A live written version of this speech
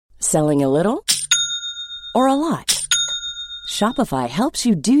Selling a little or a lot? Shopify helps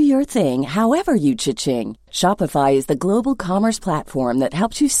you do your thing however you cha-ching. Shopify is the global commerce platform that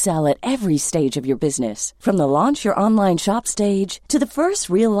helps you sell at every stage of your business. From the launch your online shop stage to the first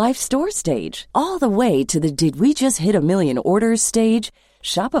real-life store stage, all the way to the did we just hit a million orders stage.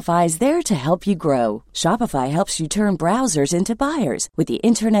 Shopify is there to help you grow. Shopify helps you turn browsers into buyers with the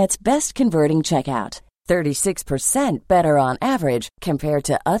internet's best converting checkout. 36% better on average compared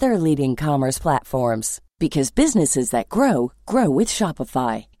to other leading commerce platforms. Because businesses that grow, grow with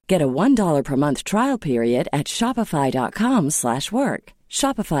Shopify. Get a $1 per month trial period at shopify.com/work.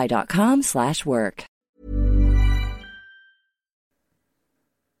 Shopify.com/work.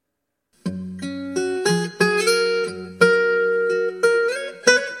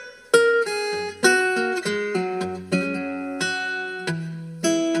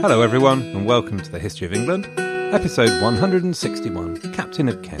 Hello everyone, and welcome to the History of England, episode 161, Captain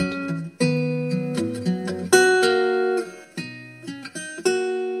of Kent.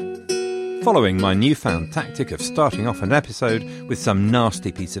 Following my newfound tactic of starting off an episode with some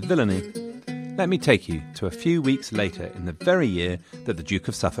nasty piece of villainy, let me take you to a few weeks later in the very year that the Duke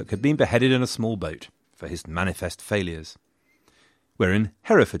of Suffolk had been beheaded in a small boat for his manifest failures. We're in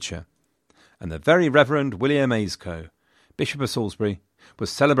Herefordshire, and the Very Reverend William Ayscough, Bishop of Salisbury,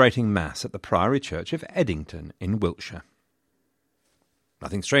 was celebrating Mass at the Priory Church of Eddington in Wiltshire.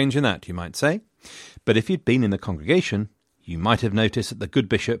 Nothing strange in that, you might say, but if you'd been in the congregation, you might have noticed that the good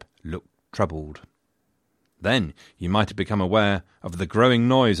bishop looked troubled. Then you might have become aware of the growing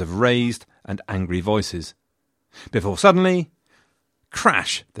noise of raised and angry voices, before suddenly,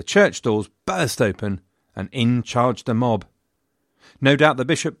 crash, the church doors burst open and in charged a mob. No doubt the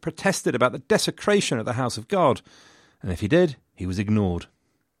bishop protested about the desecration of the house of God, and if he did, he was ignored.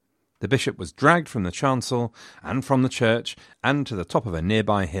 The bishop was dragged from the chancel and from the church and to the top of a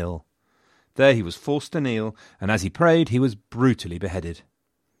nearby hill. There he was forced to kneel, and as he prayed he was brutally beheaded.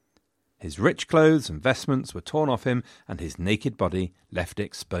 His rich clothes and vestments were torn off him, and his naked body left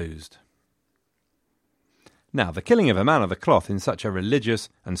exposed. Now, the killing of a man of the cloth in such a religious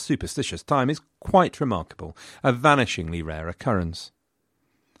and superstitious time is quite remarkable, a vanishingly rare occurrence.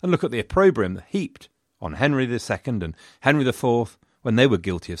 And look at the opprobrium heaped on Henry II and Henry IV when they were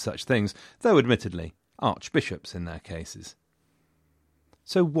guilty of such things, though admittedly archbishops in their cases.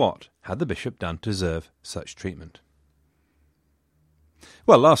 So what had the bishop done to deserve such treatment?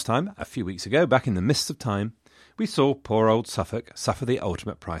 Well, last time, a few weeks ago, back in the mists of time, we saw poor old Suffolk suffer the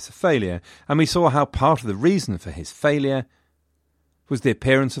ultimate price of failure, and we saw how part of the reason for his failure was the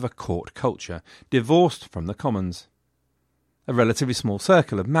appearance of a court culture divorced from the commons. A relatively small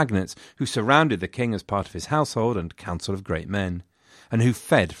circle of magnates who surrounded the king as part of his household and council of great men, and who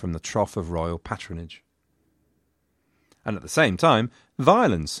fed from the trough of royal patronage. And at the same time,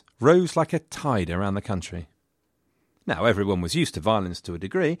 violence rose like a tide around the country. Now, everyone was used to violence to a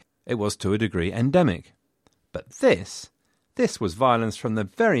degree. It was to a degree endemic. But this was violence from the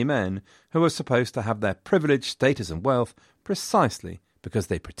very men who were supposed to have their privilege, status and wealth precisely because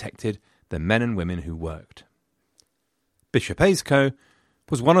they protected the men and women who worked. Bishop Ayscough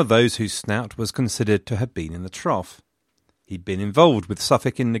was one of those whose snout was considered to have been in the trough. He'd been involved with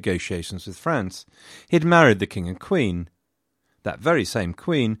Suffolk in negotiations with France. He'd married the King and Queen, that very same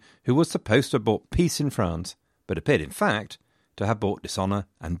Queen who was supposed to have brought peace in France, but appeared in fact to have brought dishonour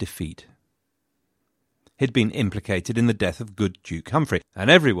and defeat. He'd been implicated in the death of good Duke Humphrey, and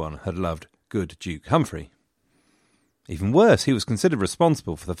everyone had loved good Duke Humphrey. Even worse, he was considered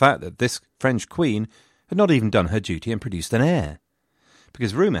responsible for the fact that this French Queen had not even done her duty and produced an heir,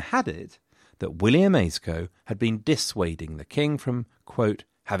 because rumour had it that William Ayscough had been dissuading the king from, quote,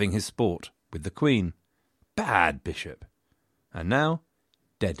 having his sport with the Queen. Bad bishop. And now,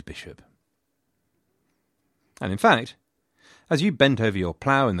 dead bishop. And in fact, as you bent over your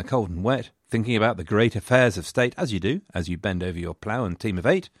plough in the cold and wet, thinking about the great affairs of state, as you do, as you bend over your plough and team of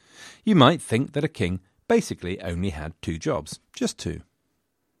 8, you might think that a king basically only had 2 jobs, just 2.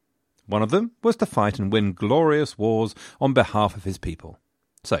 One of them was to fight and win glorious wars on behalf of his people.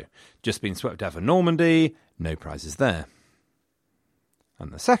 So, just been swept out of Normandy, no prizes there.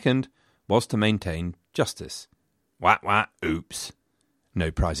 And the second was to maintain justice. Oops.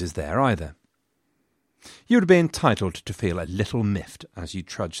 No prizes there either. You would be entitled to feel a little miffed as you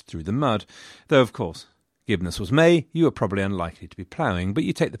trudged through the mud, though, of course, given this was May, you were probably unlikely to be ploughing, but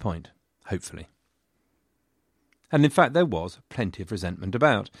you take the point, hopefully. And in fact there was plenty of resentment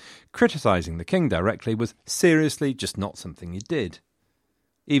about. Criticising the king directly was seriously just not something you did.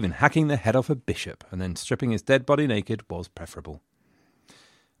 Even hacking the head off a bishop and then stripping his dead body naked was preferable.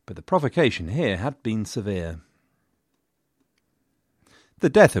 But the provocation here had been severe. The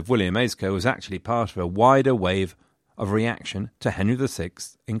death of William Ayscough was actually part of a wider wave of reaction to Henry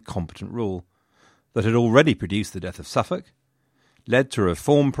VI's incompetent rule that had already produced the death of Suffolk, led to a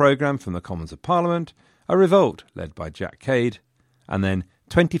reform programme from the Commons of Parliament, a revolt led by Jack Cade, and then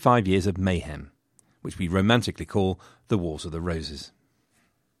 25 years of mayhem, which we romantically call the Wars of the Roses.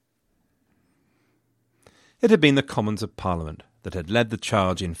 It had been the Commons of Parliament that had led the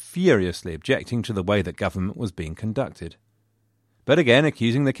charge in furiously objecting to the way that government was being conducted. But again,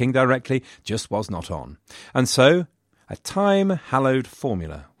 accusing the king directly just was not on, and so a time-hallowed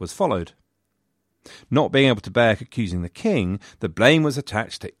formula was followed. Not being able to bear accusing the king, the blame was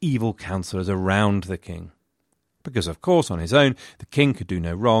attached to evil counsellors around the king. Because, of course, on his own, the king could do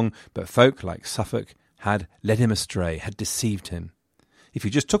no wrong, but folk like Suffolk had led him astray, had deceived him. If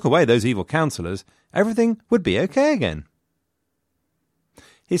you just took away those evil counsellors, everything would be okay again.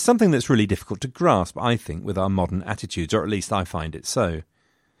 It's something that's really difficult to grasp, I think, with our modern attitudes, or at least I find it so.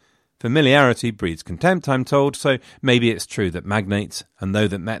 Familiarity breeds contempt, I'm told, so maybe it's true that magnates and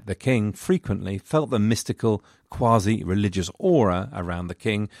those that met the king frequently felt the mystical, quasi-religious aura around the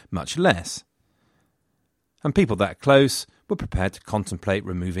king much less. And people that close were prepared to contemplate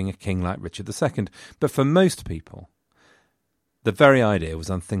removing a king like Richard II, but for most people, the very idea was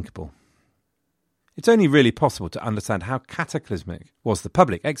unthinkable. It's only really possible to understand how cataclysmic was the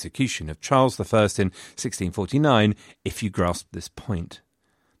public execution of Charles I in 1649 if you grasp this point,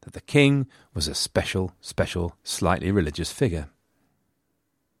 that the king was a special, slightly religious figure.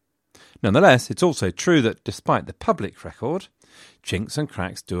 Nonetheless, it's also true that despite the public record, chinks and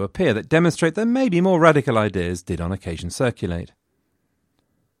cracks do appear that demonstrate that maybe more radical ideas did on occasion circulate.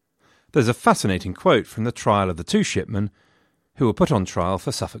 There's a fascinating quote from the trial of the two shipmen who were put on trial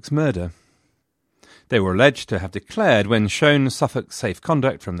for Suffolk's murder. They were alleged to have declared, when shown Suffolk's safe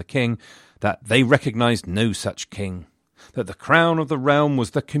conduct from the king, that they recognised no such king, that the crown of the realm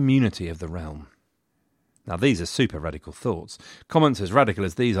was the community of the realm. Now these are super radical thoughts. Comments as radical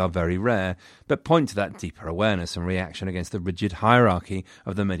as these are very rare, but point to that deeper awareness and reaction against the rigid hierarchy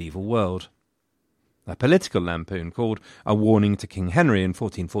of the medieval world. A political lampoon called A Warning to King Henry in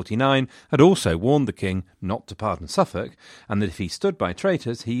 1449 had also warned the king not to pardon Suffolk, and that if he stood by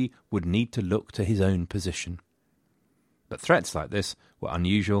traitors he would need to look to his own position. But threats like this were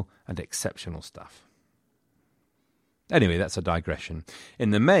unusual and exceptional stuff. Anyway, that's a digression. In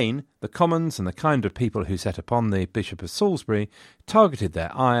the main, the Commons and the kind of people who set upon the Bishop of Salisbury targeted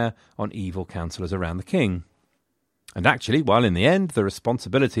their ire on evil counsellors around the king. And actually, while in the end the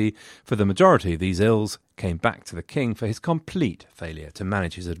responsibility for the majority of these ills came back to the king for his complete failure to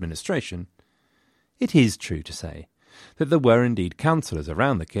manage his administration, it is true to say that there were indeed counsellors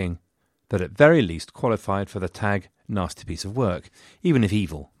around the king that at very least qualified for the tag nasty piece of work, even if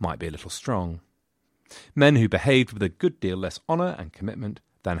evil might be a little strong. Men who behaved with a good deal less honour and commitment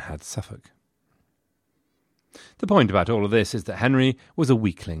than had Suffolk. The point about all of this is that Henry was a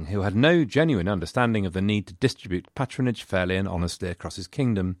weakling who had no genuine understanding of the need to distribute patronage fairly and honestly across his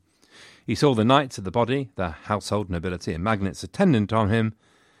kingdom. He saw the knights of the body, the household nobility and magnates attendant on him.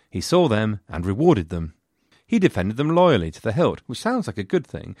 He saw them and rewarded them. He defended them loyally to the hilt, which sounds like a good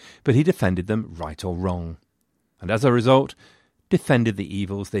thing, but he defended them right or wrong, and as a result defended the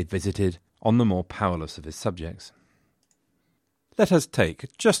evils they visited on the more powerless of his subjects. Let us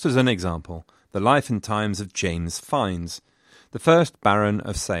take, just as an example, the life and times of James Fiennes, the first Baron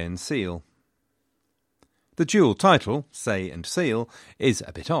of Say and Seal. The dual title, Say and Seal, is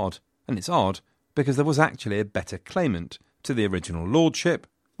a bit odd, and it's odd because there was actually a better claimant to the original lordship,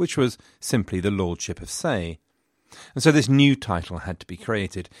 which was simply the Lordship of Say. And so this new title had to be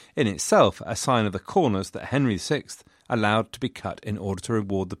created, in itself a sign of the corners that Henry VI allowed to be cut in order to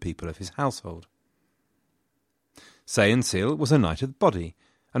reward the people of his household. Say and Seal was a knight of the body,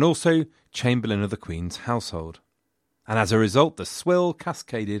 and also Chamberlain of the Queen's household, and as a result the swill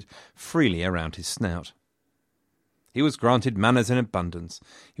cascaded freely around his snout. He was granted manors in abundance.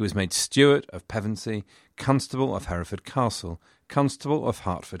 He was made Steward of Pevensey, Constable of Hereford Castle, Constable of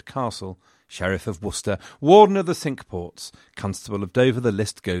Hertford Castle, Sheriff of Worcester, Warden of the Cinque Ports, Constable of Dover, the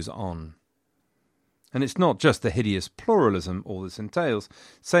list goes on. And it's not just the hideous pluralism all this entails.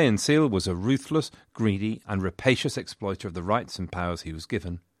 Say and Seal was a ruthless, greedy and rapacious exploiter of the rights and powers he was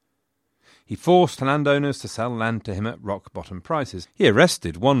given. He forced landowners to sell land to him at rock-bottom prices. He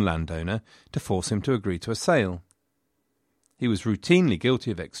arrested one landowner to force him to agree to a sale. He was routinely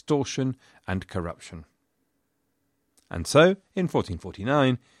guilty of extortion and corruption. And so, in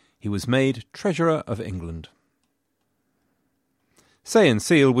 1449, he was made Treasurer of England. Say and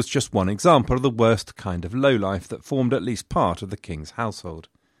Seal was just one example of the worst kind of lowlife that formed at least part of the king's household,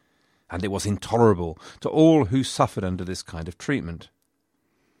 and it was intolerable to all who suffered under this kind of treatment.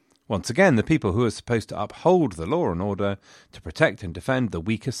 Once again, the people who were supposed to uphold the law and order, to protect and defend the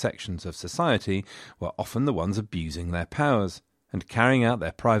weaker sections of society, were often the ones abusing their powers and carrying out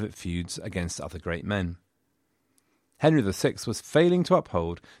their private feuds against other great men. Henry VI was failing to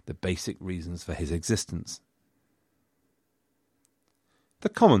uphold the basic reasons for his existence. The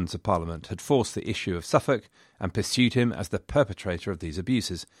Commons of Parliament had forced the issue of Suffolk and pursued him as the perpetrator of these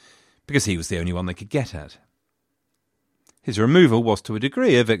abuses, because he was the only one they could get at. His removal was to a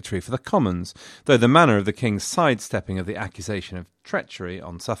degree a victory for the Commons, though the manner of the King's sidestepping of the accusation of treachery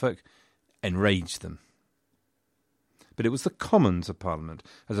on Suffolk enraged them. But it was the Commons of Parliament,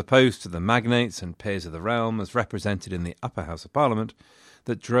 as opposed to the magnates and peers of the realm as represented in the Upper House of Parliament,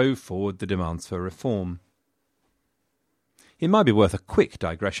 that drove forward the demands for reform. It might be worth a quick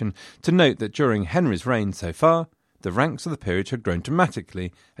digression to note that during Henry's reign so far, the ranks of the peerage had grown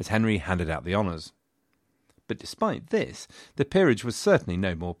dramatically as Henry handed out the honours. But despite this, the peerage was certainly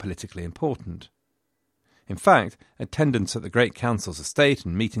no more politically important. In fact, attendance at the great councils of state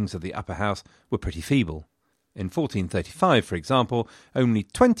and meetings of the Upper House were pretty feeble. In 1435, for example, only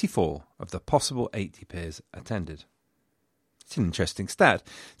 24 of the possible 80 peers attended. It's an interesting stat,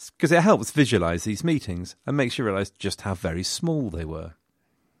 because it helps visualise these meetings and makes you realise just how very small they were.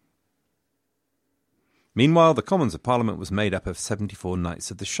 Meanwhile, the Commons of Parliament was made up of 74 knights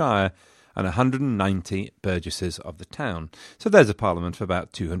of the shire and 190 burgesses of the town, so there's a parliament of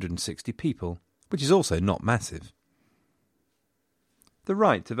about 260 people, which is also not massive. The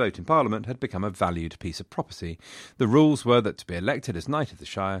right to vote in Parliament had become a valued piece of property. The rules were that to be elected as Knight of the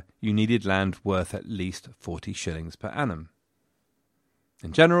Shire, you needed land worth at least 40 shillings per annum.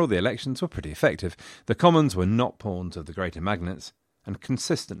 In general, the elections were pretty effective. The Commons were not pawns of the greater magnates, and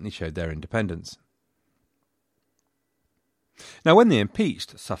consistently showed their independence. Now, when they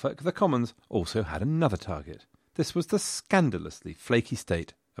impeached Suffolk, the Commons also had another target. This was the scandalously flaky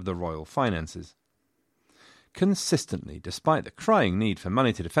state of the royal finances. Consistently, despite the crying need for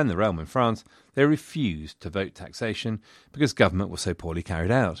money to defend the realm in France, they refused to vote taxation because government was so poorly carried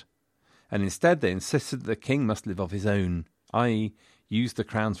out. And instead they insisted that the king must live off his own, i.e. use the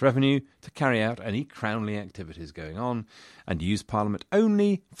crown's revenue to carry out any crownly activities going on, and use Parliament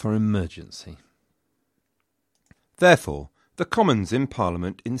only for emergency. Therefore, the Commons in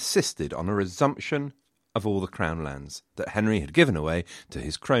Parliament insisted on a resumption of all the crown lands that Henry had given away to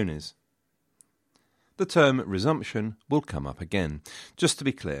his cronies. The term resumption will come up again. Just to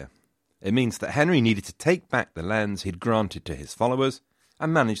be clear, it means that Henry needed to take back the lands he'd granted to his followers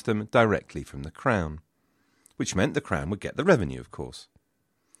and manage them directly from the crown, which meant the crown would get the revenue, of course.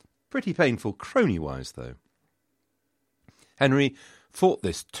 Pretty painful crony-wise, though. Henry fought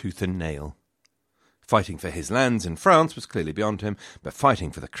this tooth and nail. Fighting for his lands in France was clearly beyond him, but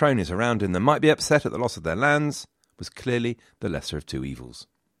fighting for the cronies around him that might be upset at the loss of their lands was clearly the lesser of two evils.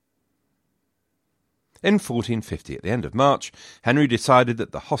 In 1450, at the end of March, Henry decided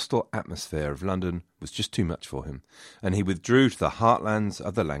that the hostile atmosphere of London was just too much for him, and he withdrew to the heartlands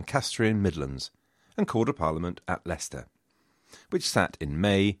of the Lancastrian Midlands and called a parliament at Leicester, which sat in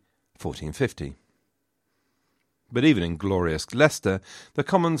May 1450. But even in glorious Leicester, the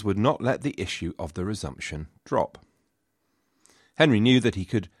Commons would not let the issue of the resumption drop. Henry knew that he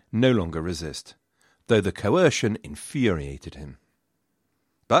could no longer resist, though the coercion infuriated him.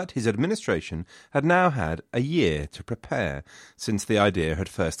 But his administration had now had a year to prepare since the idea had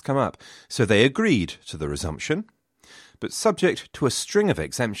first come up, so they agreed to the resumption, but subject to a string of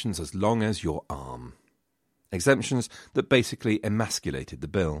exemptions as long as your arm. Exemptions that basically emasculated the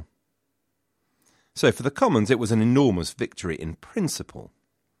bill. So for the Commons it was an enormous victory in principle.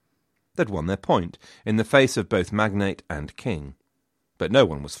 They'd won their point in the face of both magnate and king. But no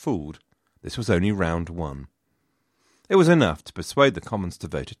one was fooled. This was only round one. It was enough to persuade the Commons to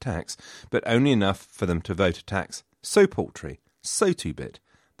vote a tax, but only enough for them to vote a tax so paltry, so two-bit,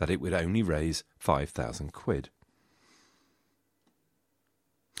 that it would only raise 5,000 quid.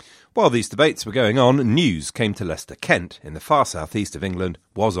 While these debates were going on, news came to Leicester. Kent, in the far south-east of England,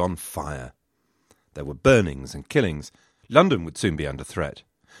 was on fire. There were burnings and killings. London would soon be under threat.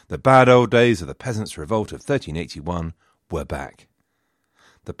 The bad old days of the Peasants' Revolt of 1381 were back.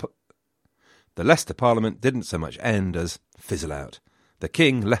 The Leicester Parliament didn't so much end as fizzle out. The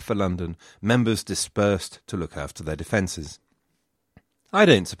King left for London, members dispersed to look after their defences. I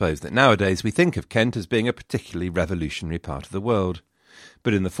don't suppose that nowadays we think of Kent as being a particularly revolutionary part of the world,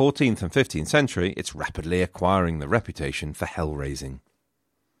 but in the 14th and 15th century it's rapidly acquiring the reputation for hell-raising.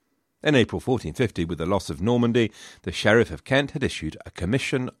 In April 1450, with the loss of Normandy, the Sheriff of Kent had issued a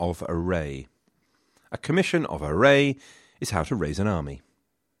Commission of Array. A Commission of Array is how to raise an army.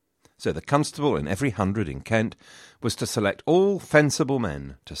 So the constable in every 100 in Kent was to select all fencible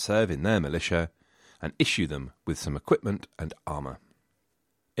men to serve in their militia and issue them with some equipment and armour.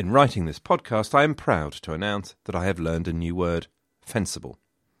 In writing this podcast, I am proud to announce that I have learned a new word, fencible.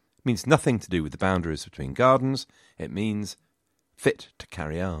 It means nothing to do with the boundaries between gardens, it means fit to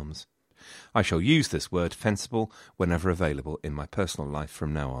carry arms. I shall use this word fencible whenever available in my personal life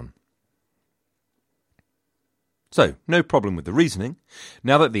from now on. So, no problem with the reasoning.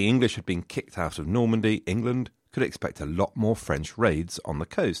 Now that the English had been kicked out of Normandy, England could expect a lot more French raids on the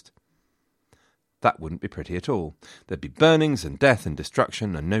coast. That wouldn't be pretty at all. There'd be burnings and death and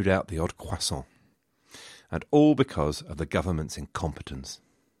destruction and no doubt the odd croissant. And all because of the government's incompetence.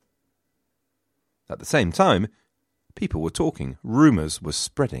 At the same time, people were talking. Rumours were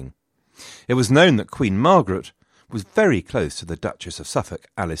spreading. It was known that Queen Margaret was very close to the Duchess of Suffolk,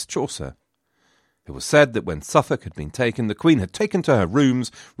 Alice Chaucer. It was said that when Suffolk had been taken, the Queen had taken to her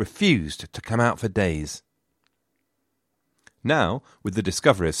rooms, refused to come out for days. Now, with the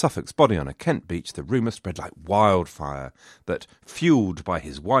discovery of Suffolk's body on a Kent beach, the rumour spread like wildfire that, fuelled by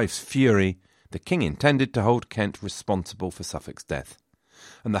his wife's fury, the King intended to hold Kent responsible for Suffolk's death.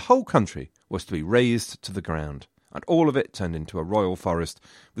 And the whole country was to be razed to the ground, and all of it turned into a royal forest,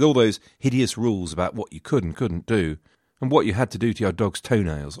 with all those hideous rules about what you could and couldn't do, and what you had to do to your dog's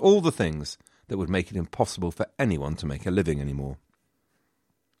toenails, all the things that would make it impossible for anyone to make a living anymore.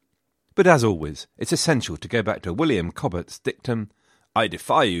 But as always, it's essential to go back to William Cobbett's dictum, "I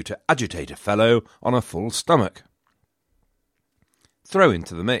defy you to agitate a fellow on a full stomach." Throw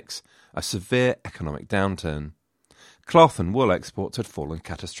into the mix a severe economic downturn. Cloth and wool exports had fallen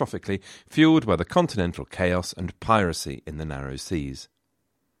catastrophically, fuelled by the continental chaos and piracy in the narrow seas.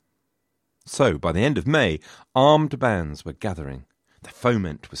 So, by the end of May, armed bands were gathering. The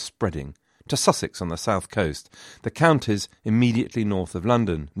foment was spreading to Sussex on the south coast, the counties immediately north of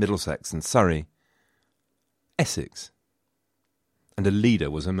London, Middlesex and Surrey, Essex. And a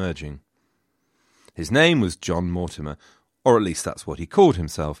leader was emerging. His name was John Mortimer, or at least that's what he called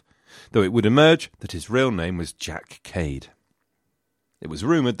himself, though it would emerge that his real name was Jack Cade. It was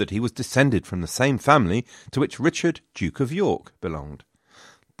rumoured that he was descended from the same family to which Richard, Duke of York, belonged,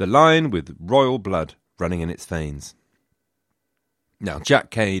 the line with royal blood running in its veins. Now, Jack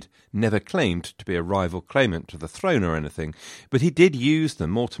Cade never claimed to be a rival claimant to the throne or anything, but he did use the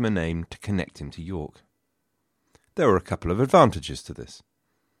Mortimer name to connect him to York. There were a couple of advantages to this.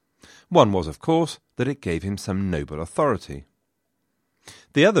 One was, of course, that it gave him some noble authority.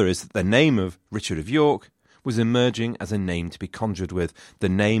 The other is that the name of Richard of York was emerging as a name to be conjured with, the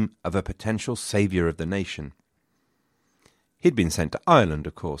name of a potential saviour of the nation. He'd been sent to Ireland,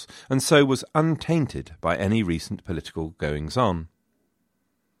 of course, and so was untainted by any recent political goings-on.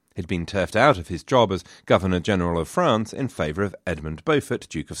 He'd been turfed out of his job as Governor-General of France in favour of Edmund Beaufort,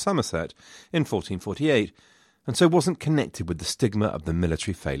 Duke of Somerset, in 1448, and so wasn't connected with the stigma of the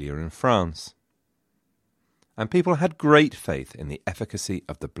military failure in France. And people had great faith in the efficacy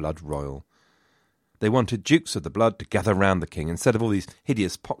of the blood royal. They wanted dukes of the blood to gather round the king instead of all these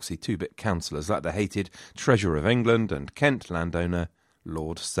hideous poxy two-bit councillors like the hated Treasurer of England and Kent landowner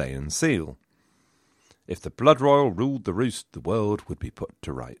Lord Say and Seal. If the blood royal ruled the roost, the world would be put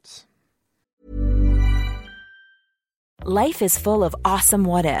to rights. Life is full of awesome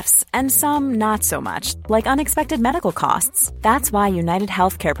what-ifs, and some not so much, like unexpected medical costs. That's why United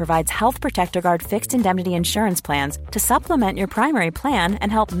Healthcare provides Health Protector Guard fixed indemnity insurance plans to supplement your primary plan and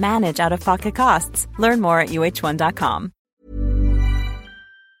help manage out-of-pocket costs. Learn more at uh1.com.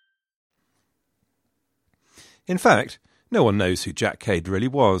 In fact, no one knows who Jack Cade really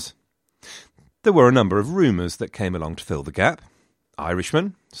was. There were a number of rumours that came along to fill the gap.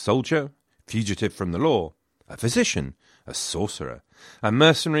 Irishman, soldier, fugitive from the law, a physician, a sorcerer, a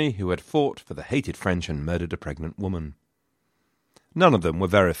mercenary who had fought for the hated French and murdered a pregnant woman. None of them were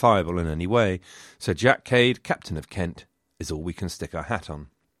verifiable in any way, so Jack Cade, Captain of Kent, is all we can stick our hat on.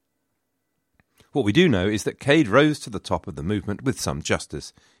 What we do know is that Cade rose to the top of the movement with some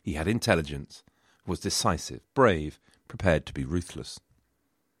justice. He had intelligence, was decisive, brave, prepared to be ruthless.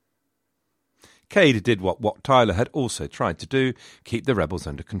 Cade did what Wat Tyler had also tried to do, keep the rebels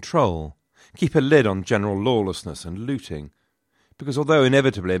under control, keep a lid on general lawlessness and looting, because although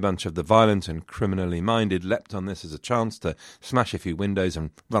inevitably a bunch of the violent and criminally minded leapt on this as a chance to smash a few windows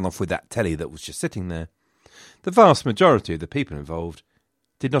and run off with that telly that was just sitting there, the vast majority of the people involved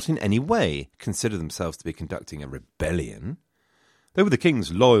did not in any way consider themselves to be conducting a rebellion. They were the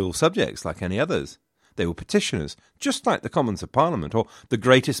king's loyal subjects like any others. They were petitioners, just like the Commons of Parliament or the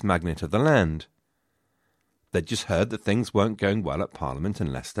greatest magnate of the land. They'd just heard that things weren't going well at Parliament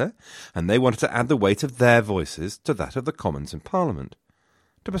in Leicester, and they wanted to add the weight of their voices to that of the Commons in Parliament.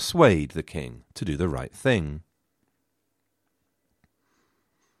 to persuade the king to do the right thing.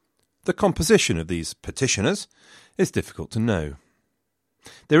 The composition of these petitioners is difficult to know.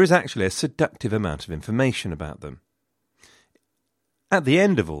 There is actually a seductive amount of information about them. At the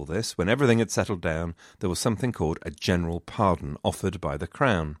end of all this, when everything had settled down, there was something called a general pardon offered by the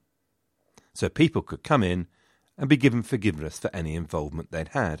Crown. So people could come in and be given forgiveness for any involvement they'd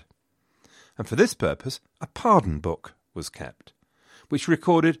had. And for this purpose, a pardon book was kept, which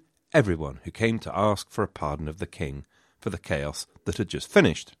recorded everyone who came to ask for a pardon of the king for the chaos that had just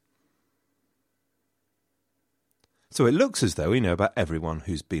finished. So it looks as though we know about everyone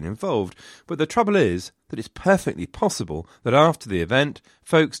who's been involved, but the trouble is that it's perfectly possible that after the event,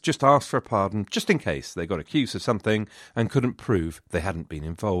 folks just asked for a pardon just in case they got accused of something and couldn't prove they hadn't been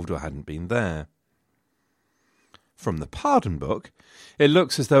involved or hadn't been there. From the pardon book, it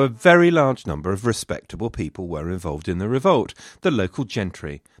looks as though a very large number of respectable people were involved in the revolt, the local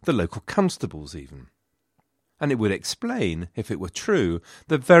gentry, the local constables even. And it would explain, if it were true,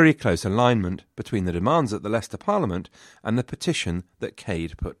 the very close alignment between the demands at the Leicester Parliament and the petition that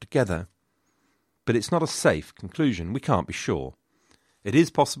Cade put together. But it's not a safe conclusion, we can't be sure. It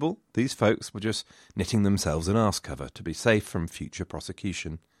is possible these folks were just knitting themselves an arse cover to be safe from future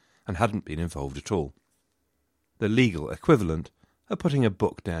prosecution, and hadn't been involved at all. The legal equivalent of putting a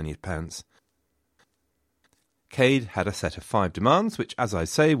book down your pants. Cade had a set of 5 demands, which, as I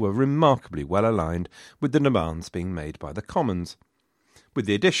say, were remarkably well aligned with the demands being made by the Commons, with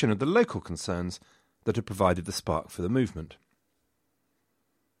the addition of the local concerns that had provided the spark for the movement.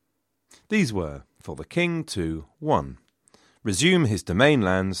 These were for the king to 1. Resume his domain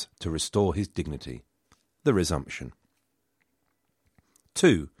lands to restore his dignity, the resumption.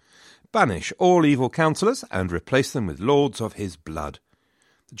 2. Banish all evil councillors and replace them with lords of his blood,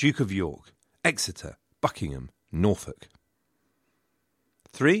 the Duke of York, Exeter, Buckingham, Norfolk.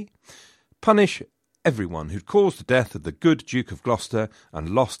 3. Punish everyone who'd caused the death of the good Duke of Gloucester and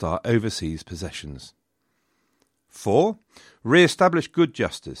lost our overseas possessions. 4. Re-establish good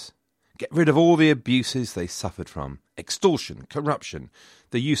justice. Get rid of all the abuses they suffered from, extortion, corruption,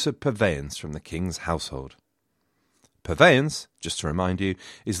 the use of purveyance from the king's household. Purveyance, just to remind you,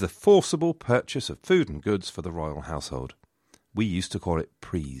 is the forcible purchase of food and goods for the royal household. We used to call it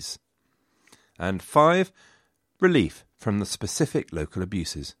prise. And 5. Relief from the specific local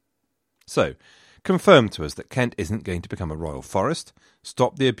abuses. So, confirm to us that Kent isn't going to become a royal forest,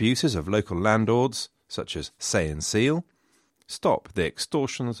 stop the abuses of local landlords, such as Say and Seal, stop the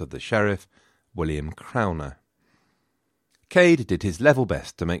extortions of the sheriff, William Crowner. Cade did his level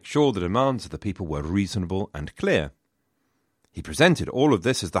best to make sure the demands of the people were reasonable and clear. He presented all of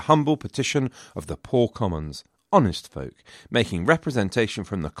this as the humble petition of the poor commons, honest folk, making representation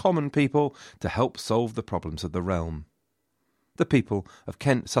from the common people to help solve the problems of the realm. The people of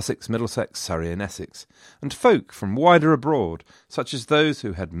Kent, Sussex, Middlesex, Surrey and Essex, and folk from wider abroad, such as those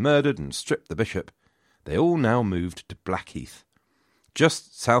who had murdered and stripped the bishop, they all now moved to Blackheath,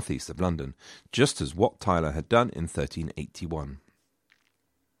 just south-east of London, just as Wat Tyler had done in 1381.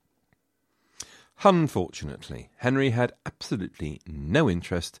 Unfortunately, Henry had absolutely no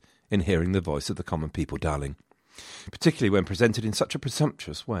interest in hearing the voice of the common people, darling, particularly when presented in such a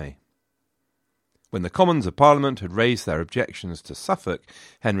presumptuous way. When the Commons of Parliament had raised their objections to Suffolk,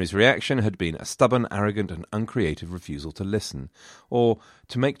 Henry's reaction had been a stubborn, arrogant and uncreative refusal to listen, or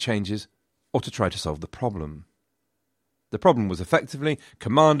to make changes, or to try to solve the problem. The problem was effectively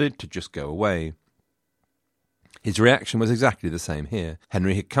commanded to just go away. His reaction was exactly the same here.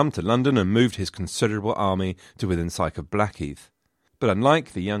 Henry had come to London and moved his considerable army to within sight of Blackheath. But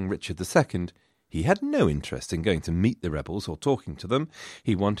unlike the young Richard II, he had no interest in going to meet the rebels or talking to them.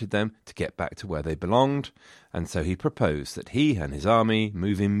 He wanted them to get back to where they belonged, and so he proposed that he and his army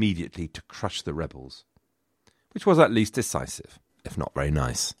move immediately to crush the rebels, which was at least decisive, if not very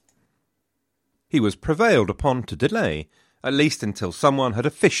nice. He was prevailed upon to delay, at least until someone had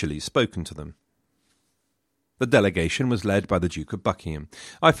officially spoken to them. The delegation was led by the Duke of Buckingham.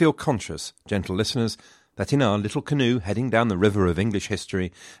 I feel conscious, gentle listeners, that in our little canoe heading down the river of English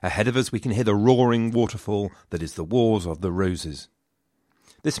history, ahead of us we can hear the roaring waterfall that is the Wars of the Roses.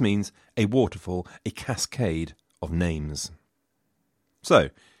 This means a waterfall, a cascade of names. So,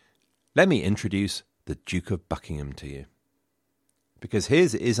 let me introduce the Duke of Buckingham to you. Because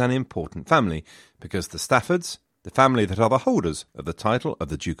his is an important family, because the Staffords, the family that are the holders of the title of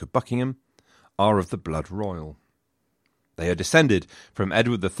the Duke of Buckingham, are of the blood royal. They are descended from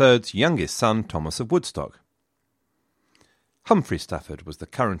Edward III's youngest son, Thomas of Woodstock. Humphrey Stafford was the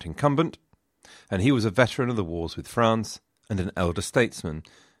current incumbent, and he was a veteran of the wars with France and an elder statesman,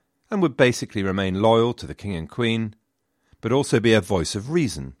 and would basically remain loyal to the King and Queen, but also be a voice of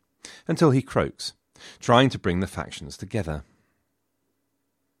reason, until he croaks, trying to bring the factions together.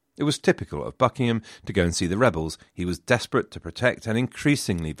 It was typical of Buckingham to go and see the rebels he was desperate to protect an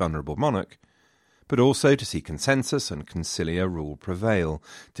increasingly vulnerable monarch, but also to see consensus and conciliar rule prevail,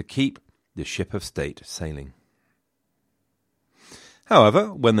 to keep the ship of state sailing.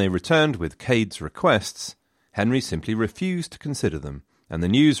 However, when they returned with Cade's requests, Henry simply refused to consider them, and the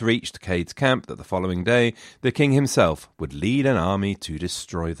news reached Cade's camp that the following day the king himself would lead an army to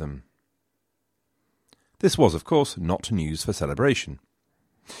destroy them. This was, of course, not news for celebration.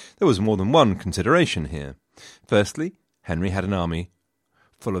 There was more than one consideration here. Firstly, Henry had an army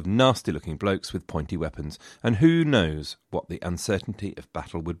full of nasty-looking blokes with pointy weapons, and who knows what the uncertainty of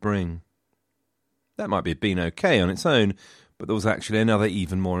battle would bring. That might have been okay on its own, but there was actually another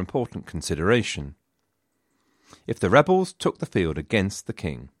even more important consideration. If the rebels took the field against the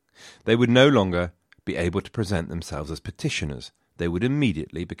king, they would no longer be able to present themselves as petitioners. They would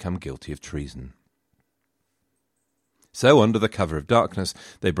immediately become guilty of treason. So, under the cover of darkness,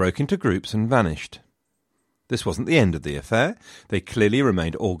 they broke into groups and vanished. This wasn't the end of the affair. They clearly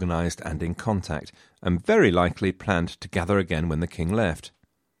remained organised and in contact, and very likely planned to gather again when the king left.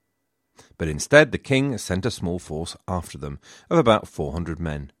 But instead the king sent a small force after them, of about 400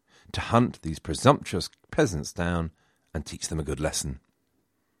 men, to hunt these presumptuous peasants down and teach them a good lesson.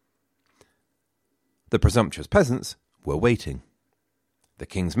 The presumptuous peasants were waiting. The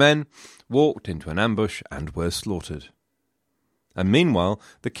king's men walked into an ambush and were slaughtered. And meanwhile,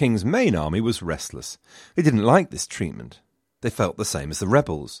 the king's main army was restless. They didn't like this treatment. They felt the same as the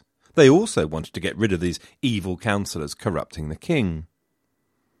rebels. They also wanted to get rid of these evil counsellors corrupting the king.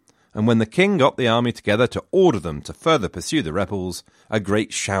 And when the king got the army together to order them to further pursue the rebels, a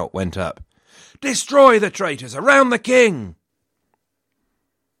great shout went up. "Destroy the traitors around the king!"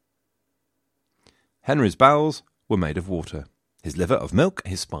 Henry's bowels were made of water, his liver of milk,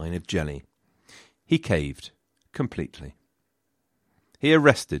 his spine of jelly. He caved completely. He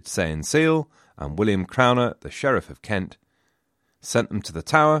arrested Say and Seal and William Crowner, the Sheriff of Kent, sent them to the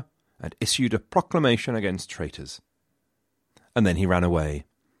Tower, and issued a proclamation against traitors. And then he ran away.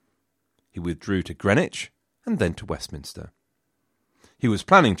 He withdrew to Greenwich and then to Westminster. He was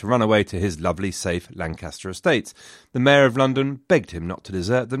planning to run away to his lovely, safe Lancaster estates. The Mayor of London begged him not to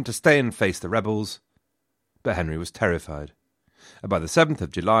desert them, to stay and face the rebels. But Henry was terrified. And by the 7th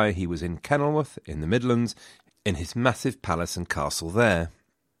of July he was in Kenilworth, in the Midlands, in his massive palace and castle there.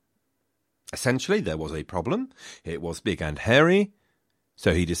 Essentially, there was a problem. It was big and hairy,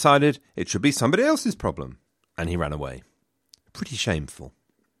 so he decided it should be somebody else's problem, and he ran away. Pretty shameful.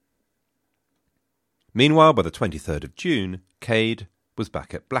 Meanwhile, by the 23rd of June, Cade was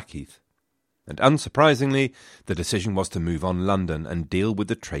back at Blackheath, and unsurprisingly, the decision was to move on London and deal with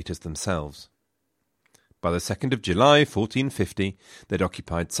the traitors themselves. By the 2nd of July, 1450, they'd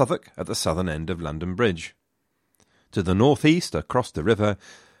occupied Southwark at the southern end of London Bridge. To the north-east, across the river,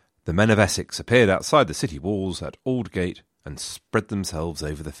 the men of Essex appeared outside the city walls at Aldgate and spread themselves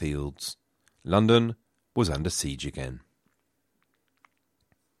over the fields. London was under siege again.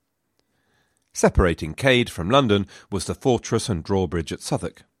 Separating Cade from London was the fortress and drawbridge at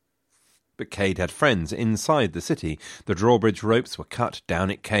Southwark. But Cade had friends inside the city. The drawbridge ropes were cut, down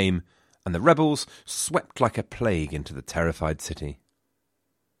it came, and the rebels swept like a plague into the terrified city.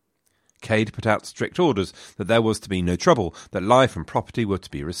 Cade put out strict orders that there was to be no trouble, that life and property were to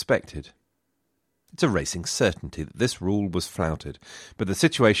be respected. It's a racing certainty that this rule was flouted, but the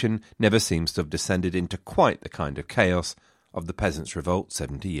situation never seems to have descended into quite the kind of chaos of the Peasants' Revolt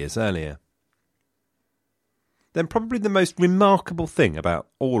 70 years earlier. Then probably the most remarkable thing about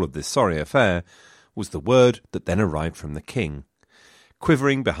all of this sorry affair was the word that then arrived from the king,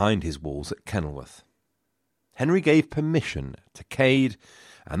 quivering behind his walls at Kenilworth. Henry gave permission to Cade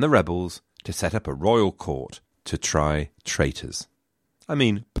and the rebels to set up a royal court to try traitors. I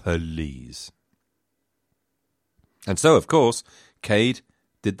mean, please. And so, of course, Cade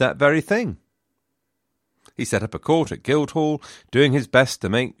did that very thing. He set up a court at Guildhall, doing his best to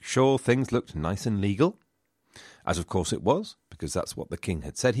make sure things looked nice and legal, as of course it was, because that's what the king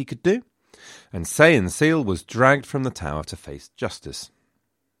had said he could do, and Say and Seal was dragged from the Tower to face justice.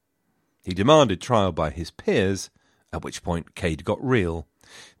 He demanded trial by his peers, at which point Cade got real.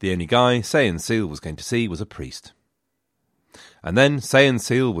 The only guy Say and Seal was going to see was a priest. And then Say and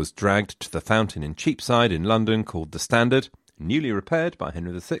Seal was dragged to the fountain in Cheapside in London called the Standard, newly repaired by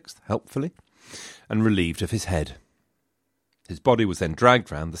Henry VI, helpfully, and relieved of his head. His body was then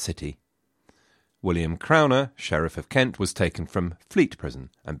dragged round the city. William Crowner, Sheriff of Kent, was taken from Fleet Prison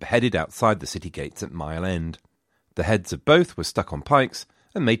and beheaded outside the city gates at Mile End. The heads of both were stuck on pikes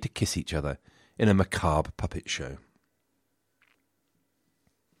and made to kiss each other in a macabre puppet show.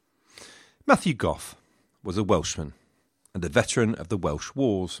 Matthew Gough was a Welshman and a veteran of the Welsh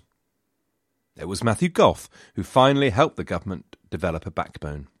Wars. It was Matthew Gough who finally helped the government develop a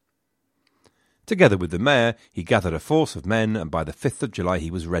backbone. Together with the mayor, he gathered a force of men, and by the 5th of July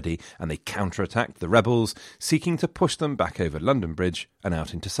he was ready, and they counterattacked the rebels, seeking to push them back over London Bridge and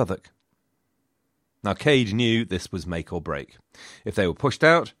out into Southwark. Now Cade knew this was make or break. If they were pushed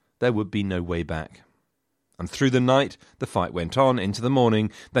out, there would be no way back. And through the night, the fight went on into the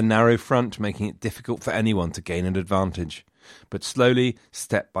morning, the narrow front making it difficult for anyone to gain an advantage. But slowly,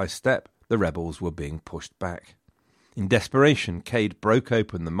 step by step, the rebels were being pushed back. In desperation, Cade broke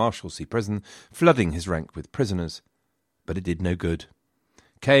open the Marshalsea prison, flooding his rank with prisoners. But it did no good.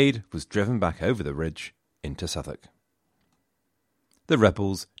 Cade was driven back over the ridge into Southwark. The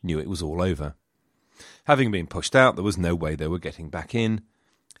rebels knew it was all over. Having been pushed out, there was no way they were getting back in.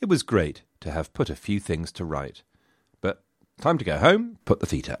 It was great to have put a few things to right. But time to go home, put the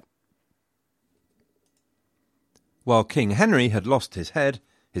feet up. While King Henry had lost his head,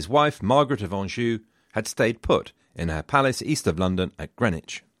 his wife, Margaret of Anjou, had stayed put in her palace east of London at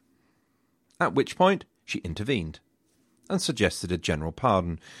Greenwich. At which point she intervened and suggested a general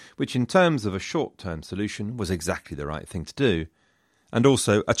pardon, which in terms of a short-term solution was exactly the right thing to do, and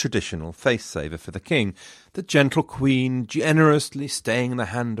also a traditional face-saver for the king, the gentle queen generously staying the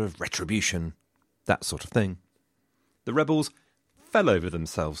hand of retribution, that sort of thing. The rebels fell over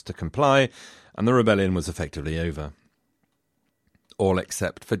themselves to comply, and the rebellion was effectively over. All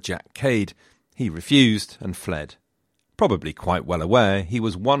except for Jack Cade. He refused and fled, probably quite well aware he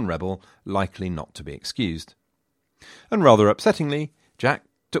was one rebel likely not to be excused. And rather upsettingly, Jack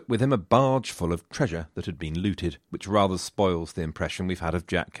took with him a barge full of treasure that had been looted, which rather spoils the impression we've had of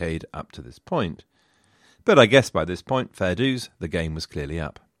Jack Cade up to this point. But I guess by this point, fair dues, the game was clearly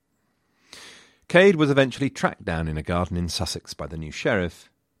up. Cade was eventually tracked down in a garden in Sussex by the new sheriff,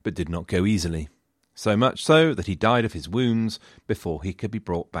 but did not go easily. So much so that he died of his wounds before he could be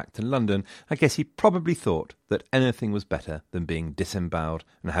brought back to London. I guess he probably thought that anything was better than being disemboweled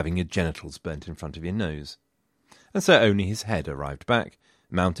and having your genitals burnt in front of your nose. And so only his head arrived back,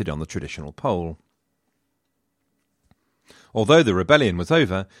 mounted on the traditional pole. Although the rebellion was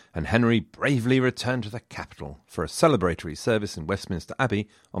over, and Henry bravely returned to the capital for a celebratory service in Westminster Abbey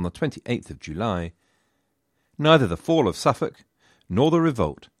on the 28th of July, neither the fall of Suffolk nor the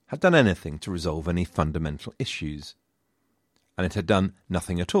revolt had done anything to resolve any fundamental issues, and it had done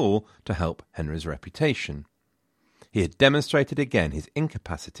nothing at all to help Henry's reputation. He had demonstrated again his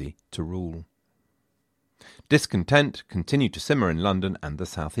incapacity to rule. Discontent continued to simmer in London and the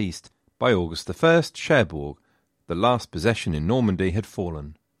south-east. By August 1st, Cherbourg, the last possession in Normandy, had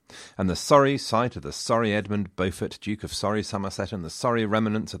fallen, and the sorry sight of the sorry Edmund Beaufort, Duke of sorry Somerset, and the sorry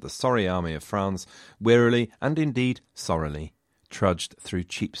remnants of the sorry army of France, wearily, and indeed sorrily, trudged through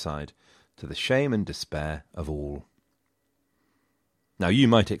Cheapside, to the shame and despair of all. Now you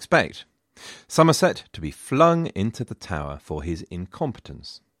might expect Somerset to be flung into the Tower for his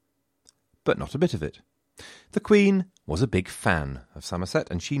incompetence, but not a bit of it. The Queen was a big fan of Somerset,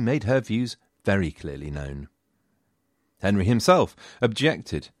 and she made her views very clearly known. Henry himself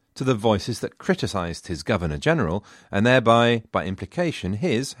objected to the voices that criticised his Governor-General, and thereby, by implication,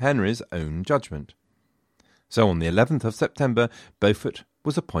 Henry's own judgment. So on the 11th of September, Beaufort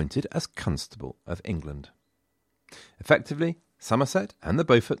was appointed as Constable of England. Effectively, Somerset and the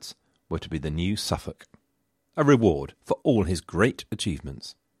Beauforts were to be the new Suffolk, a reward for all his great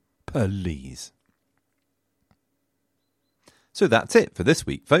achievements. Please. So that's it for this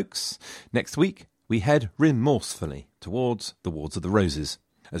week, folks. Next week, we head remorsefully towards the Wards of the Roses,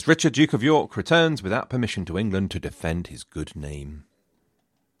 as Richard, Duke of York, returns without permission to England to defend his good name.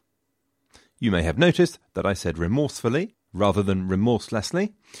 You may have noticed that I said remorsefully rather than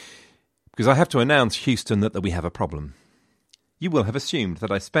remorselessly, because I have to announce, Houston, that we have a problem. You will have assumed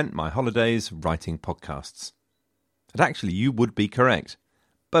that I spent my holidays writing podcasts. And actually, you would be correct,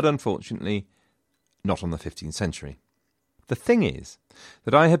 but unfortunately, not on the 15th century. The thing is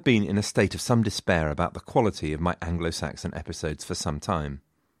that I have been in a state of some despair about the quality of my Anglo-Saxon episodes for some time,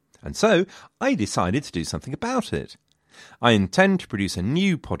 and so I decided to do something about it. I intend to produce a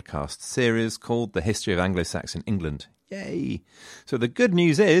new podcast series called The History of Anglo-Saxon England. Yay! So the good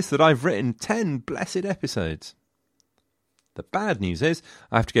news is that I've written 10 blessed episodes. The bad news is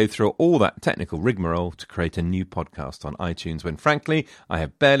I have to go through all that technical rigmarole to create a new podcast on iTunes when, frankly, I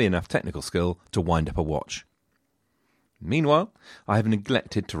have barely enough technical skill to wind up a watch. Meanwhile, I have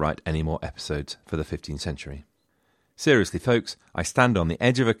neglected to write any more episodes for the 15th century. Seriously, folks, I stand on the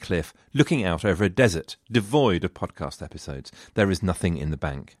edge of a cliff looking out over a desert devoid of podcast episodes. There is nothing in the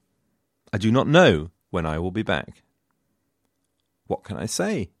bank. I do not know when I will be back. What can I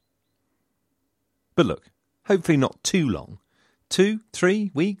say? But look, hopefully not too long.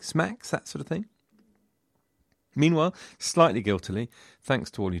 2-3 weeks max, that sort of thing. Meanwhile, slightly guiltily, thanks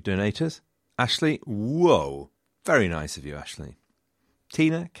to all you donators. Ashley, whoa, very nice of you, Ashley.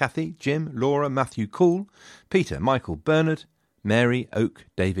 Tina, Kathy, Jim, Laura, Matthew Cool, Peter, Michael, Bernard, Mary, Oak,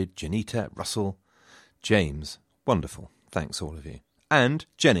 David, Janita, Russell, James. Wonderful. Thanks all of you. And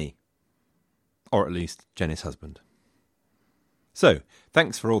Jenny. Or at least Jenny's husband. So,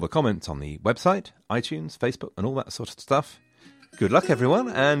 thanks for all the comments on the website, iTunes, Facebook and all that sort of stuff. Good luck everyone,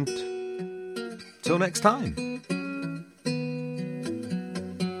 and till next time.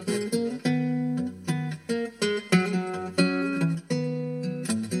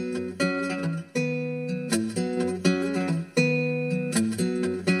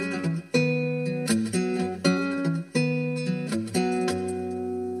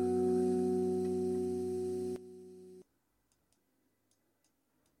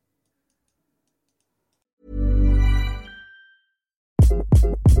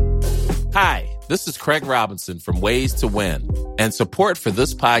 Hi, this is Craig Robinson from Ways to Win, and support for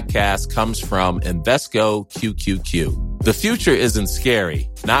this podcast comes from Invesco QQQ. The future isn't scary.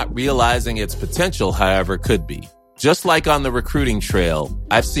 Not realizing its potential, however, could be. Just like on the recruiting trail,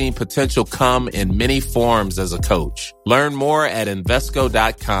 I've seen potential come in many forms as a coach. Learn more at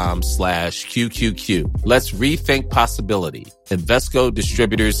Invesco.com/QQQ. Let's rethink possibility. Invesco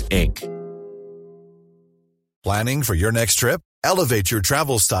Distributors, Inc. Planning for your next trip? Elevate your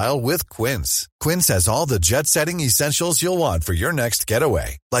travel style with Quince. Quince has all the jet-setting essentials you'll want for your next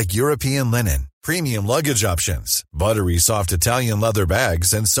getaway, like European linen, premium luggage options, buttery soft Italian leather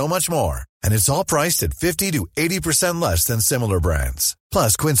bags, and so much more. And it's all priced at 50 to 80% less than similar brands.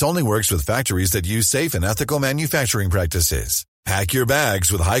 Plus, Quince only works with factories that use safe and ethical manufacturing practices. Pack your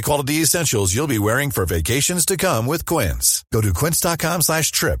bags with high-quality essentials you'll be wearing for vacations to come with Quince. Go to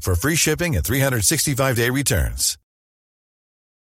quince.com/trip for free shipping and 365-day returns.